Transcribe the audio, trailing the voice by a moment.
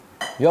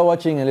You're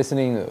watching and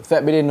listening to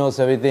Fat Billy Knows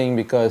Everything,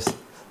 because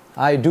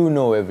I do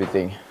know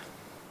everything.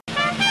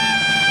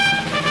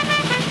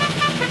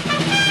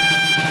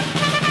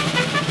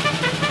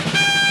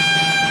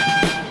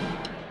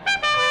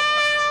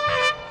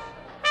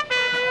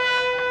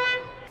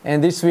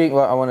 And this week,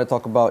 what I want to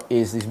talk about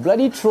is these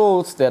bloody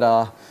trolls that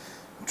are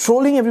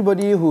trolling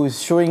everybody who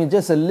is showing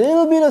just a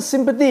little bit of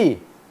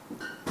sympathy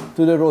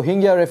to the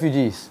Rohingya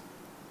refugees.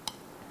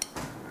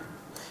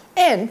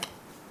 And,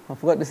 I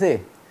forgot to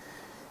say,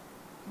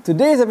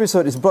 today's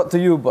episode is brought to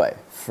you by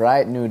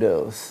Fried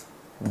Noodles.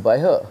 By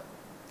her,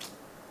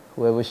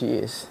 whoever she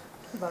is.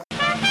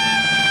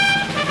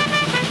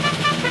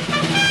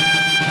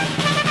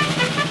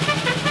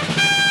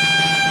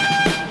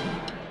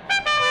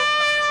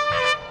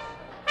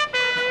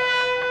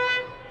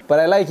 But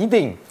I like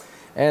eating,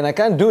 and I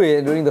can't do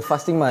it during the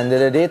fasting month at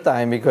the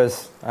daytime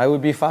because I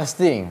would be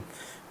fasting.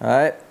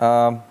 Alright,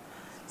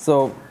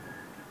 so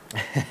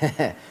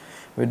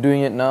we're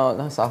doing it now,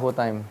 sahur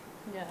time.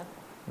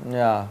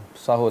 Yeah,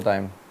 sahur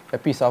time.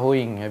 Happy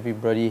sahuring,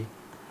 everybody.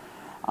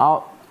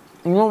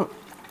 You know,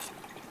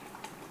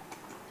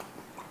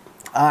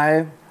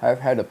 I have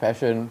had a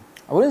passion.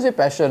 I wouldn't say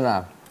passion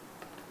lah.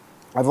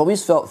 I've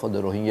always felt for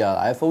the Rohingya.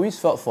 I've always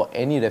felt for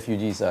any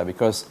refugees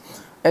because,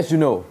 as you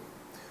know,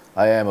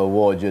 I am a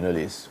war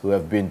journalist who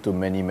have been to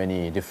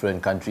many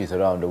different countries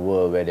around the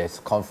world where there's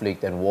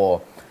conflict and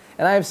war.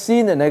 And I've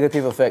seen the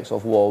negative effects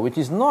of war, which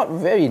is not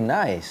very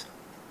nice.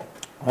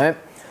 Right?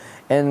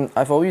 And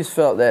I've always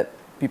felt that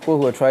people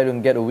who are trying to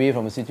get away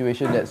from a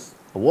situation that's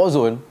a war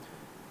zone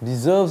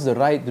deserves the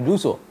right to do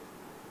so.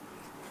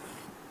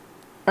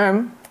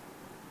 And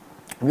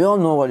we all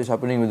know what is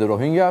happening with the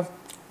Rohingya.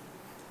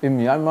 In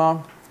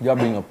Myanmar, they are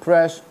being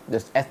oppressed.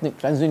 There's ethnic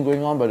cleansing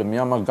going on by the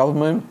Myanmar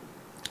government.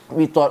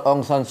 We thought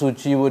Aung San Suu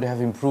Kyi would have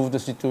improved the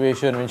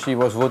situation when she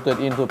was voted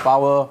into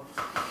power.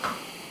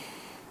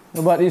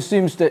 But it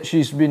seems that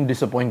she's been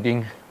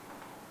disappointing.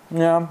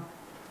 Yeah.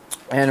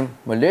 And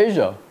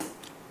Malaysia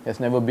has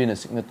never been a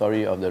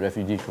signatory of the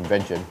Refugee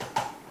Convention.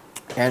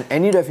 And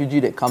any refugee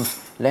that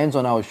lands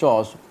on our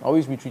shores,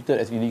 always be treated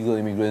as illegal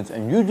immigrants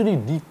and usually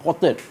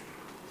deported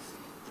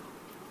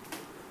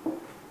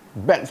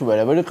back to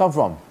wherever they come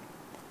from.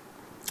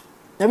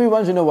 Every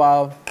once in a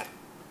while,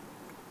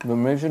 the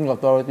Malaysian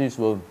authorities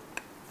will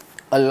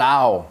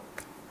allow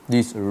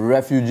these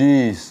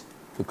refugees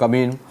to come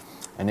in,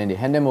 and then they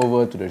hand them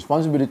over to the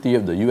responsibility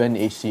of the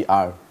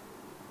UNHCR,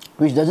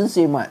 which doesn't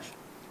say much.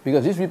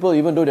 Because these people,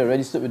 even though they're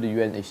registered with the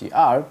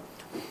UNHCR,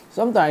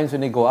 sometimes when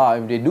they go out,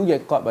 if they do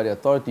get caught by the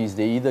authorities,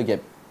 they either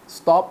get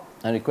stopped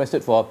and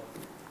requested for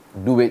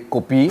duit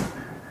kopi,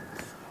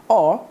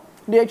 or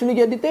they actually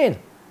get detained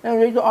and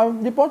later are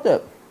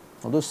deported.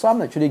 Although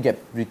some actually get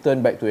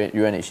returned back to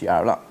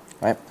UNHCR,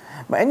 right?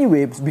 But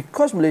anyway,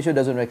 because Malaysia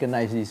doesn't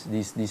recognize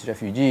these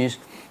refugees,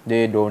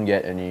 they don't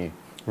get any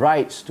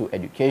rights to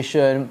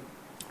education,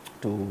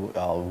 to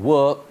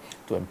work,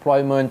 to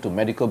employment, to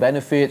medical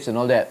benefits and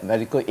all that,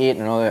 medical aid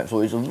and all that.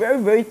 So it's a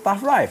very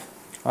tough life,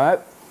 right?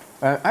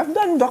 I've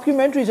done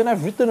documentaries and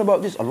I've written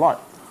about this a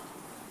lot.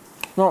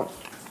 Now,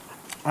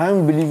 I'm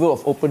a believer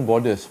of open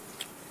borders,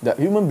 that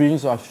human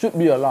beings should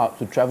be allowed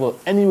to travel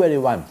anywhere they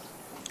want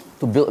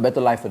to build a better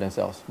life for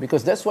themselves,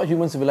 because that's what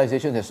human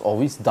civilization has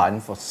always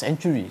done for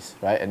centuries,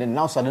 right? And then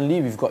now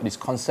suddenly we've got this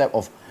concept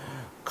of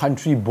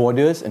country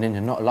borders and then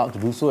you're not allowed to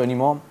do so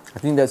anymore. I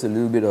think that's a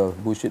little bit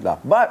of bullshit lah.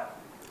 But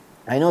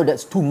I know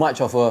that's too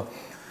much of a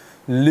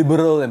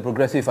liberal and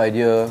progressive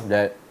idea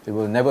that it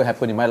will never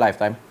happen in my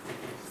lifetime.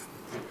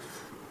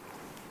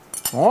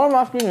 All I'm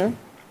asking is,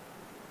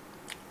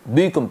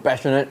 be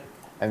compassionate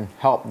and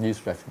help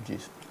these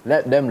refugees.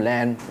 Let them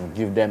land and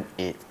give them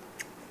aid.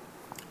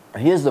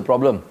 Here's the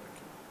problem.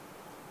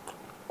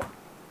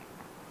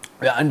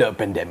 We are under a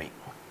pandemic.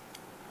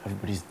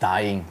 Everybody's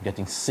dying,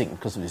 getting sick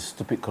because of this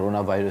stupid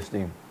coronavirus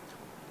thing.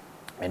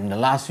 And in the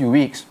last few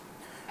weeks,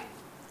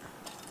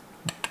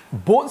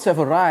 boats have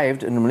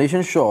arrived in the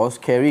Malaysian shores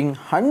carrying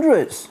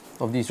hundreds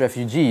of these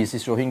refugees,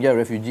 these Rohingya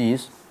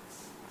refugees,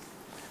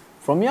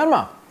 from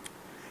Myanmar.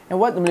 And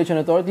what the Malaysian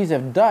authorities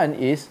have done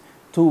is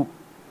to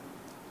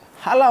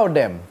allow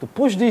them to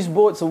push these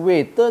boats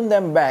away, turn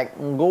them back,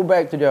 and go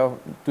back to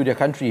their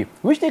country,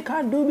 which they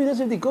can't do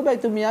because if they go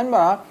back to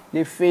Myanmar,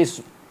 they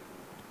face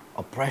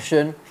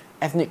oppression,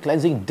 ethnic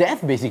cleansing,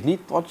 death basically,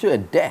 torture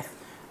and death,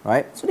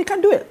 right? So they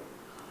can't do it.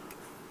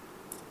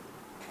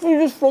 They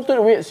just floated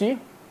away at sea,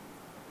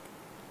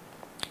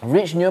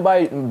 reached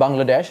nearby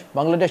Bangladesh.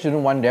 Bangladesh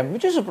didn't want them,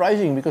 which is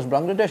surprising because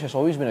Bangladesh has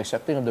always been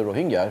accepting of the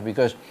Rohingyas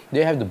because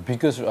they have the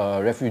biggest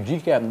refugee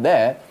camp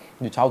there,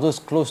 which houses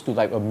close to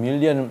like 1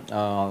 million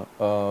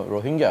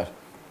Rohingyas.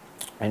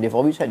 And they've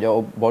always had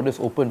their borders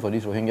open for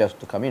these Rohingyas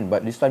to come in,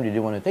 but this time they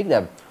didn't want to take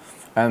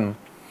them.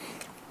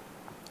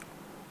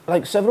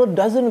 Like several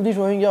dozen of these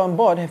Rohingya on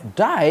board have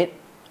died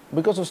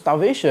because of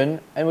starvation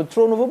and were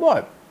thrown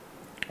overboard.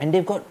 And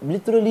they've got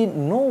literally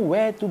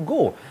nowhere to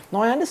go.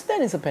 Now, I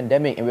understand it's a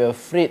pandemic and we're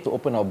afraid to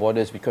open our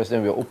borders because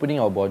then we're opening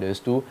our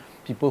borders to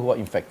people who are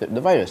infected with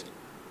the virus.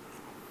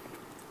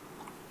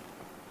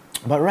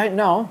 But right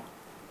now,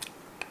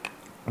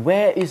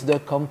 Where is the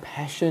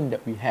compassion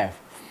that we have?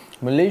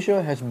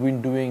 Malaysia has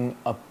been doing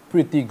a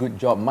pretty good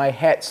job. My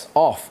hat's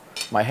off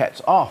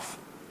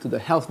to the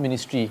Health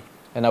Ministry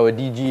and our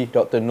DG,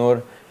 Dr.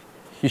 Noor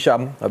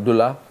Hisham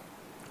Abdullah,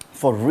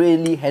 for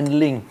really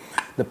handling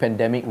the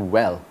pandemic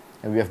well.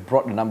 And we have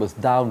brought the numbers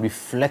down, we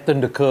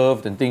flattened the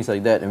curve and things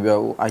like that. And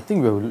I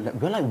think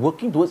we're like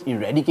working towards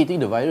eradicating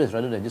the virus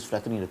rather than just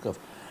flattening the curve.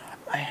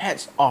 My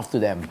hat's off to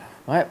them,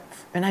 right?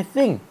 And I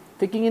think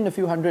taking in a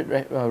few hundred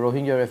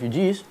Rohingya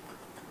refugees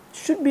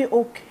should be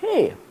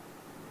okay,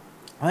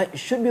 right? It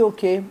should be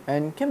okay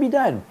and can be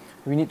done.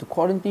 We need to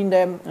quarantine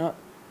them.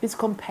 It's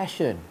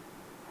compassion.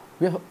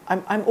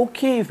 I'm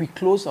okay if we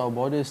close our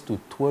borders to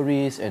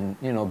tourists and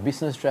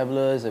business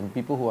travelers and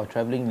people who are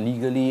traveling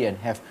legally and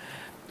have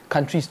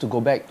countries to go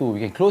back to. We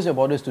can close your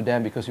borders to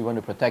them because we want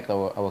to protect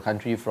our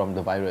country from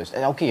the virus.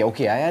 And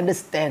okay, I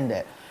understand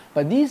that.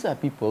 But these are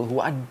people who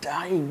are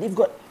dying. They've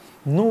got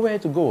nowhere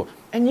to go.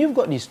 And you've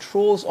got these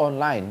trolls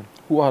online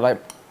who are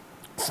like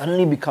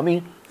suddenly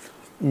becoming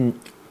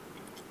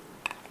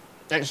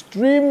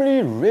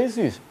extremely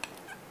racist,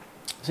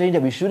 saying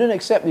that we shouldn't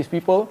accept these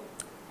people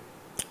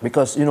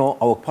because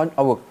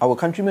our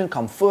countrymen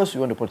come first.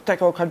 We want to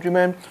protect our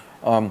countrymen,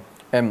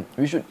 and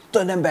we should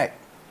turn them back,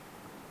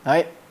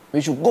 right?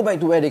 We should go back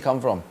to where they come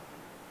from.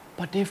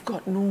 But they've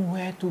got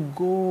nowhere to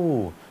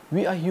go.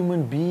 We are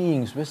human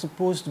beings. We're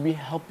supposed to be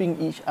helping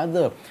each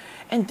other.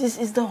 And this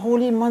is the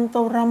holy month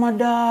of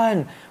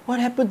Ramadan. What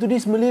happened to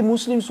these Malay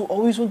Muslims who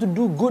always want to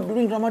do good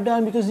during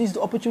Ramadan because this is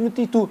the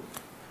opportunity to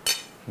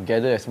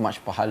gather as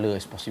much pahala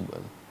as possible?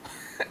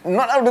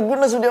 Not out of the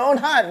goodness of their own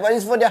heart, but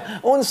it's for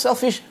their own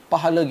selfish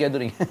pahala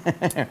gathering.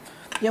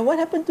 Yeah, what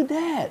happened to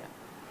that?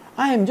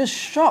 I am just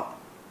shocked.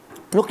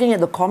 Looking at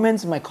the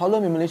comments in my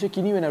column in Malaysia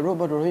Kini when I wrote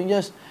about the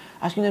Rohingyas,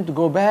 asking them to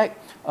go back,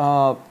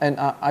 and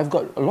I've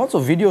got lots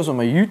of videos on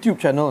my YouTube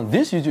channel,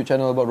 this YouTube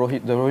channel about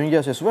the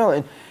Rohingyas as well,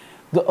 and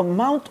the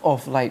amount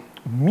of like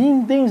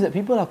mean things that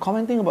people are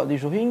commenting about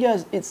these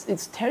Rohingyas,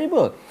 it's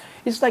terrible.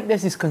 It's like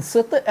there's this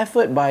concerted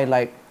effort by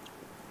like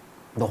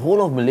the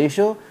whole of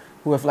Malaysia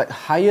who have like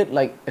hired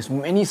like as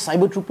many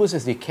cyber troopers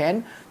as they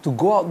can to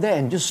go out there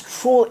and just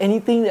troll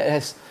anything that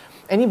has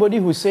anybody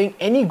who's saying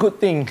any good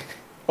thing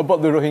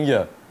about the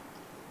Rohingya.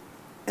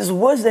 It's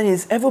worse than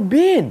it's ever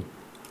been.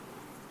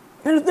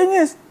 And the thing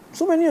is,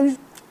 so many of these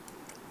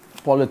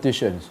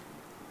politicians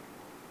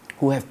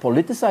who have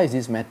politicized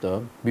this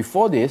matter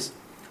before this,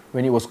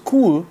 when it was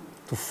cool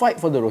to fight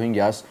for the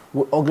Rohingyas,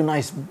 would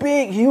organize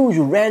big, huge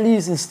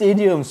rallies in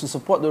stadiums to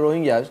support the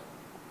Rohingyas.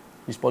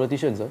 These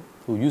politicians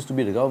who used to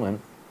be the government,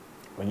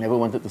 but never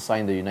wanted to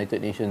sign the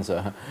United Nations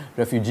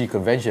Refugee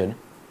Convention,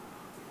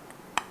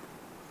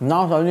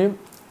 now suddenly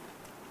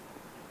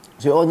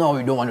say, oh no,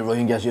 we don't want the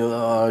Rohingyas here,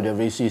 they're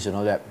racist and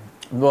all that.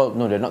 Well,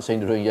 no, they're not saying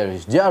the Rohingyas are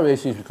racist. They are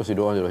racist because they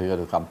don't want the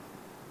Rohingyas to come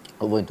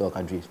over into our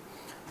countries,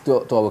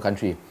 to our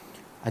country.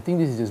 I think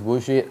this is just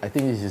bullshit. I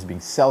think this is just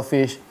being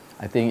selfish.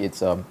 I think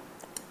it's,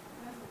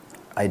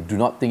 I do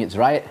not think it's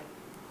right.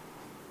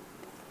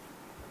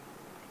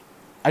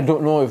 I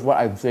don't know if what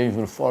I'm saying is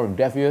going to fall on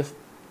deaf ears,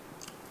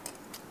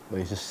 but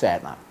it's just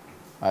sad now.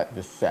 Right?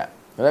 Just sad.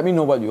 Now, let me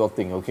know what you all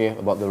think, okay,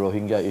 about the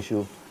Rohingya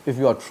issue. If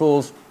you are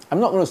trolls, I'm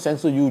not going to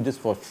censor you just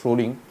for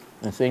trolling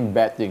and saying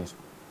bad things.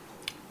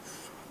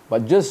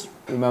 But just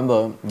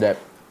remember that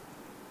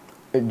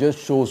it just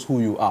shows who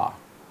you are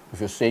if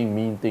you're saying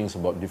mean things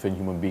about different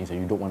human beings and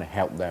you don't want to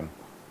help them.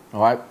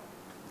 Alright?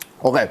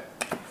 Okay.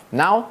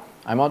 Now,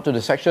 I'm on to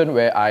the section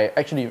where I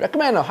actually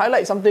recommend or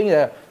highlight something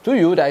to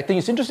you that I think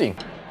is interesting.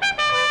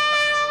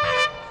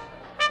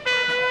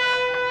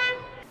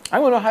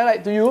 I'm going to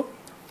highlight to you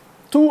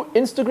two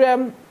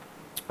Instagram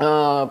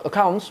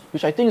accounts,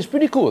 which I think is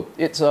pretty cool.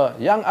 It's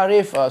Young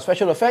Arif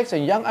Special Effects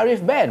and Young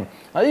Arif Band.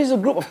 Now, this is a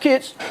group of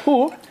kids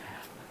who,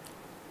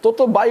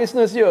 total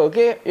biasness here,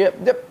 okay?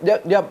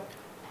 Yep.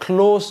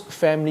 Close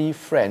family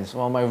friends.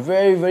 One of my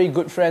very, very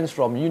good friends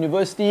from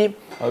university.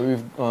 We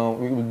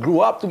grew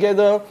up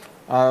together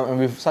and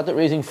we've started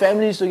raising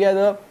families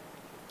together.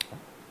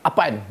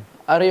 Apan,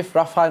 Arif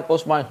Rafhan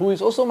Osman, who is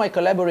also my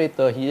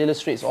collaborator. He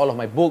illustrates all of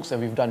my books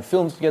and we've done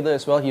films together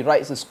as well. He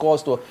writes the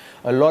scores to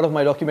a lot of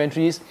my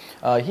documentaries.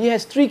 He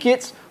has 3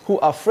 kids who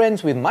are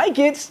friends with my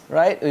kids,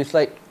 right? It's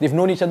like they've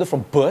known each other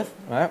from birth,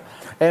 right?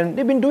 And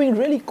they've been doing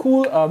really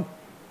cool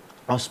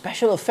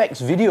special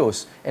effects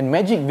videos and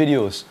magic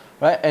videos,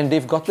 right? And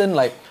they've gotten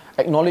like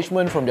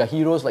acknowledgement from their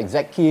heroes like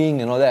Zack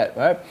King and all that,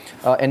 right?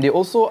 And they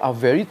also are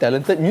very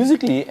talented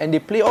musically and they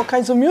play all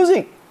kinds of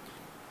music.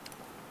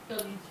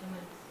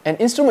 And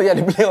instruments, yeah,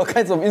 they play all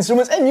kinds of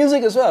instruments and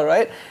music as well,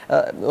 right?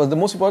 The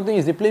most important thing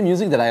is they play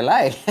music that I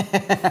like.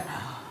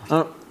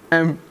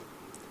 And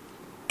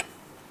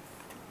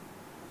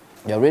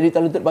they're a really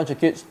talented bunch of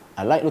kids.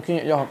 I like looking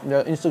at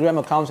their Instagram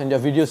accounts and their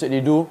videos that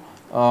they do.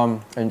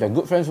 And they're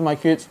good friends with my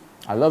kids.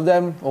 I love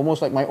them,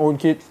 almost like my own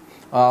kids.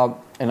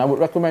 And I would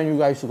recommend you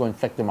guys to go and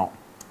check them out.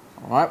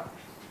 Alright?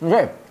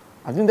 Okay,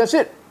 I think that's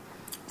it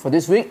for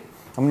this week.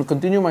 I'm going to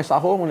continue my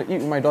sahur. I'm going to eat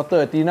with my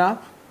daughter Athena.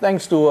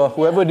 Thanks to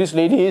whoever this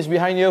lady is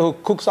behind here who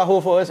cooks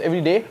sahur for us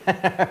every day.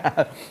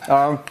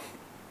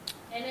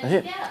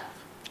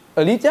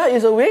 Alithia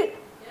is awake?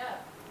 Yeah.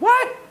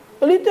 What?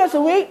 Alithia's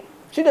awake?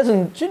 She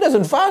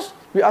doesn't fast?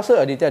 We asked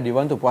her, Aditya, do you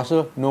want to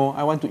puasa? No,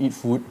 I want to eat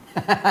food.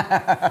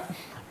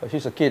 But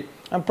she's a kid.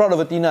 I'm proud of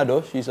Athena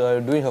though. She's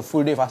doing her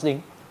full day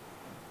fasting.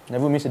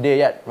 Never missed a day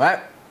yet, right?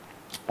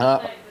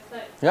 First time.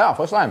 Yeah,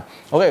 first time.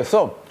 Okay,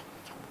 so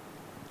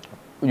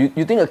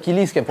you think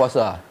Achilles can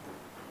puasa?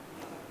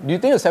 Do you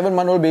think a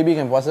 7-month-old baby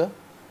can puasa?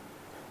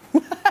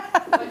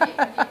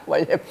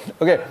 Wajib.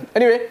 Okay,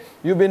 anyway,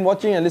 you've been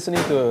watching and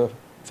listening to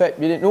Fat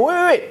Bidin. No,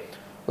 wait.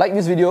 Like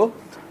this video.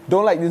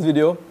 Don't like this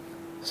video.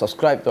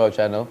 Subscribe to our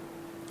channel.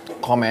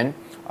 Comment.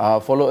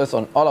 Follow us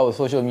on all our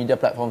social media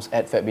platforms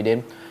at Fat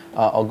Bidin.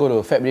 Or go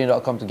to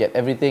fatbidin.com to get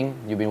everything.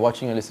 You've been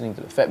watching and listening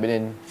to the Fat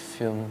Bidin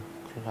Film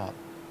Club.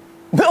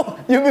 No,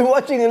 you've been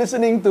watching and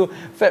listening to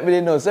Fat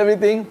Bidin Knows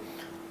Everything.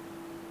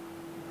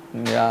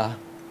 Yeah.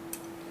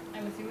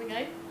 I'm assuming,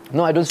 guys.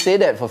 No, I don't say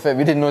that for Fat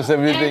Bidin Knows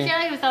Everything.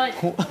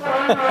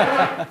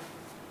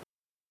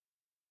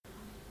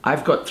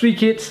 I've got 3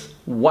 kids,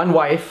 1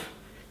 wife,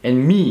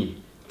 and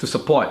me to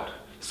support.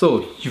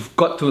 So you've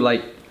got to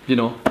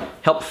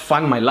help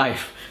fund my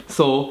life.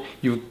 So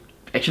you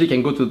actually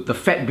can go to the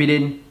Fat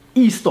Bidin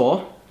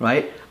e-store,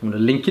 right? I'm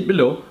gonna link it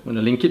below.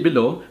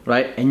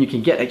 Right? And you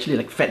can get actually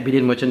like Fat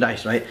Bidin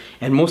merchandise, right?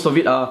 And most of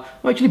it are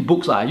actually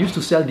books. I used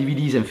to sell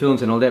DVDs and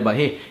films and all that, but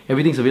hey,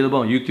 everything's available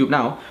on YouTube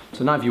now.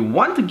 So now if you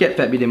want to get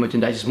Fat Bidin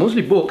merchandise, it's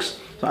mostly books.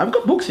 So I've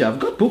got books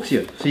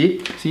here.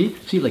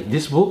 See, like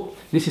this book.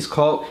 This is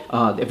called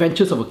The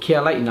Adventures of a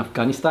KLite in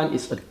Afghanistan.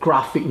 It's a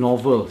graphic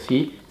novel.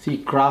 See,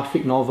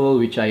 graphic novel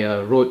which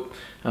I wrote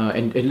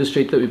and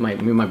illustrated with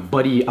my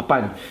buddy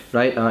Apan.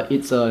 Right?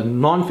 It's a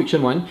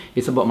non-fiction one.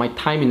 It's about my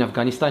time in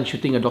Afghanistan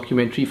shooting a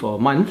documentary for a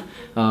month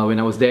when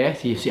I was there.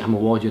 See, I'm a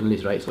war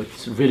journalist, right? So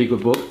it's a really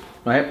good book,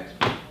 right?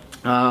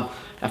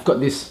 I've got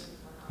this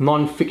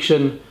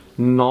non-fiction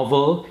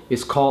novel.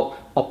 It's called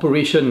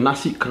Operation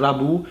Nasi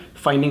Kerabu,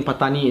 Finding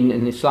Patani in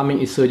an Islamic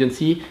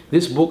Insurgency.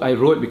 This book I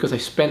wrote because I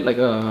spent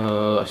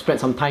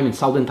some time in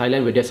southern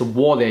Thailand where there's a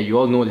war there. You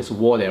all know there's a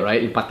war there,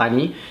 right? In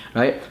Patani,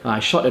 right? I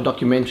shot a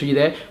documentary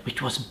there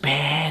which was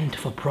banned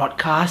for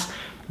broadcast,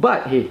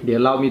 but hey, they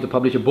allowed me to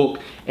publish a book.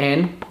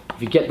 And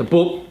if you get the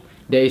book,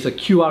 there is a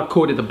QR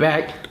code at the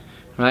back,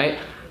 right?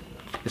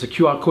 There's a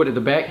QR code at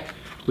the back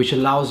which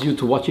allows you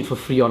to watch it for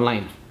free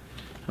online.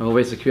 Oh,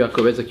 where's the QR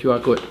code? Where's the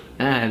QR code?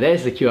 Ah,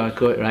 there's the QR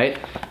code, right?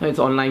 It's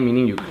online,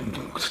 meaning you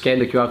scan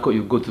the QR code,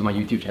 you go to my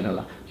YouTube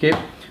channel. Okay,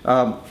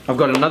 I've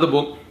got another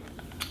book.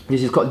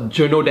 This is called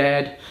Journo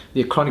Dad,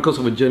 The Chronicles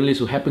of a Journalist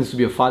Who Happens to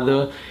Be a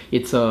Father.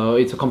 It's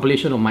a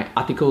compilation of my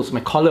articles,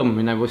 my column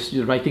when I was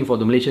writing for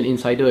the Malaysian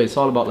Insider. It's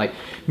all about like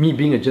me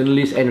being a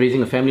journalist and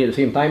raising a family at the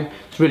same time.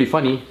 It's really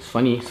funny.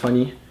 It's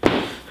funny.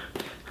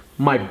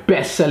 My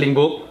best-selling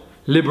book,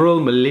 Liberal,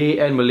 Malay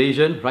and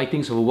Malaysian,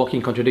 Writings of a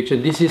Walking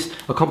Contradiction. This is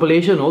a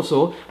compilation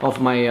also of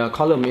my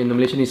column in the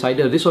Malaysian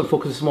Insider. This one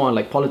focuses more on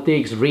like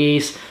politics,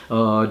 race,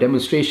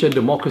 demonstration,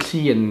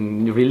 democracy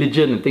and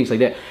religion and things like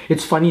that.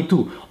 It's funny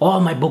too.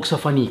 All my books are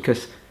funny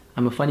because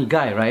I'm a funny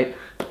guy, right?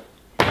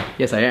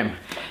 Yes, I am.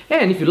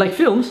 And if you like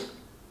films,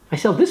 I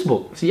sell this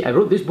book. See, I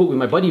wrote this book with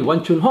my buddy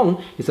Wan Chun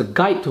Hong. It's a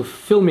guide to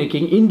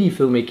filmmaking, indie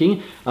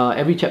filmmaking.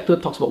 Every chapter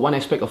talks about one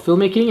aspect of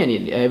filmmaking,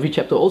 and every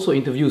chapter also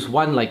interviews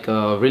one like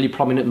a really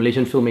prominent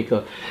Malaysian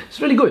filmmaker.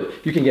 It's really good.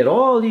 You can get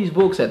all these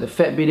books at the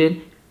Fat Bidin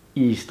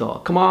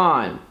e-store. Come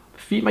on,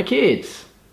 feed my kids.